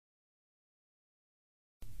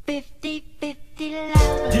50-50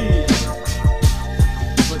 love. Yeah,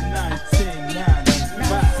 for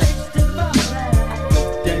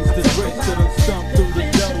 1995. Gangsta Dresta done stumped through the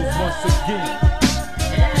doors once again.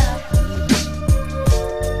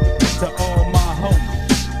 To all my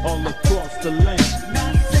homies all across the land.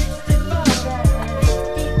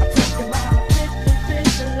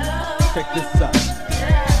 Check this out.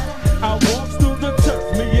 I walks through the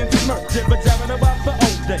turf, me and Smirk, jibber-jabbing about the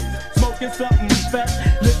old days. Smoking something fat,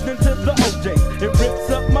 listening to the OJs. It rips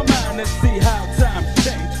up my mind to see how times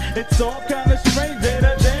change. It's all kinda strange, ain't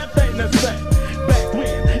a damn thing the same. Back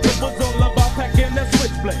when, it was all about packing that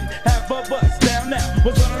switchblade. Half of us down now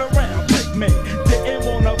was running around, trick me. Didn't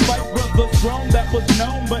wanna fight, brothers strong, that was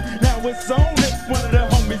known. But now it's on if one of the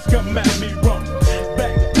homies come at me wrong.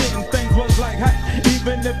 Back then, things was like hype.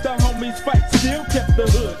 Even if the homies fight, still kept the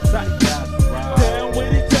hood tight. Down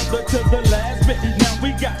with each other to the last bit. Now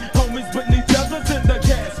we got homies putting each other's in the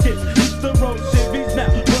caskets. Used to roll Chevys, now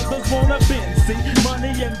brothers wanna bend. See,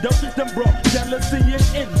 money and dope them brought jealousy and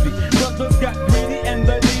envy. Brothers got greedy and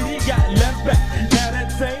the needy got left back. Now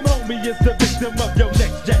that same homie is the victim of your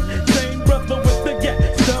next jack. Same brother with the gap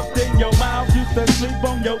stuffed in your mouth. Used to sleep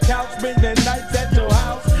on your couch, spending nights at your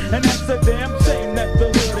house. And that's a damn shame that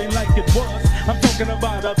the hood ain't like it was. I'm talking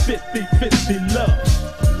about a 50-50 love.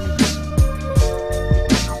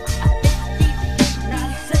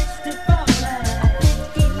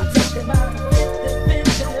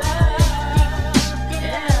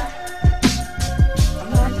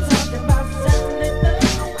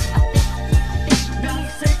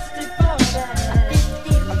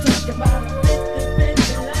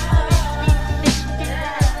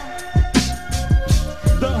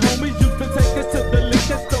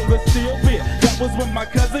 Was when my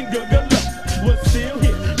cousin Gugga was still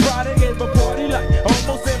here. Friday gave a party like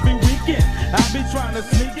almost every weekend. I be trying to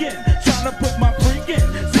sneak in, trying to put my freak in.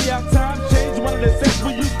 See how times change, one of the sets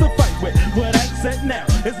we used to fight with. Well, that set now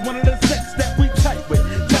is one of the sets that we tight with.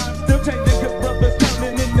 Times still changing cause brothers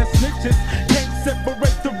turning into snitches. Can't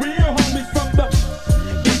separate the real homies from the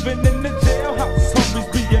even in the jailhouse, homies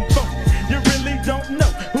being phony. You really don't know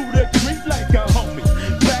who to treat like a homie.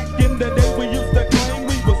 Back in the day we used to claim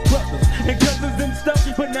we was brothers and cousins and stuff,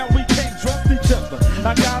 but now we can't trust each other.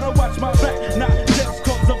 I gotta watch my back, not just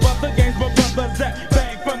cause of other games, but brothers that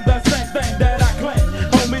bang from the same thing that I claim.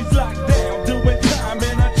 Homies locked down, doing time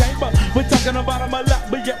in a chamber. We're talking about them a lot,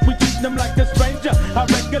 but yet we treat them like a stranger. I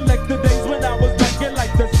recollect the days when I was back in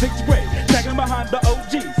like the 6th grade, tagging behind the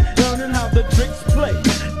OGs, learning how the tricks play.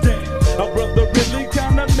 Damn, a brother really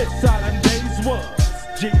kinda miss how them days was,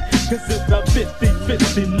 G, cause it's a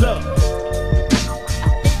 50-50 love.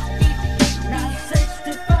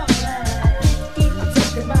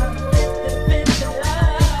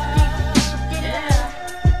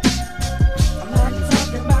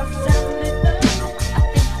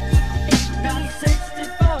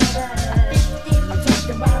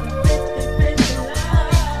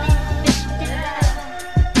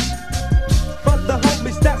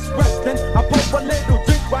 I pop a little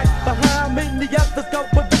drink right behind me. The others go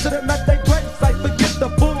and visit them at their gravesite. Forget the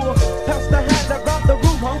bull, pass the hat around the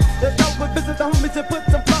room, home. Let's go and visit the homies and put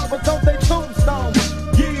some flowers on their tombstone.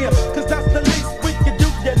 Yeah, cause that's the least we can do,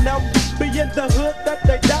 you know. Be in the hood that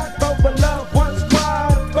they died for, but loved ones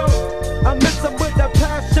cried for. I miss them with a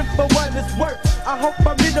passion for what it's worth. I hope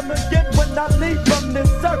I meet them again when I leave from this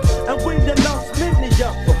earth. And we done lost many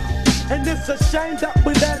of them. And it's a shame that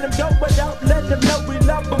we let them go without letting them know we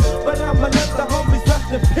love them. But I'ma let the homies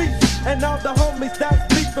rest in peace. And all the homies that's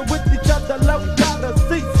beefing with each other low gotta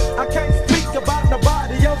cease. I can't speak about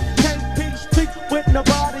nobody else, can't peace treat with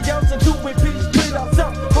nobody else. And do we peace treat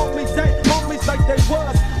ourselves? Homies ain't homies like they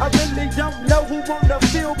was. I really don't know who wanna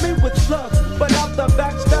fill me with slugs. But out the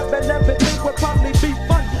backstab and everything would probably be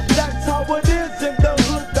fun. That's how it is in the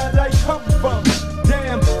hood that I come from.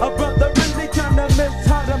 Damn, a brother really kinda miss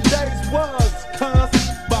how them days was, cuz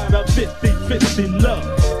by the 50-50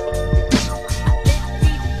 love.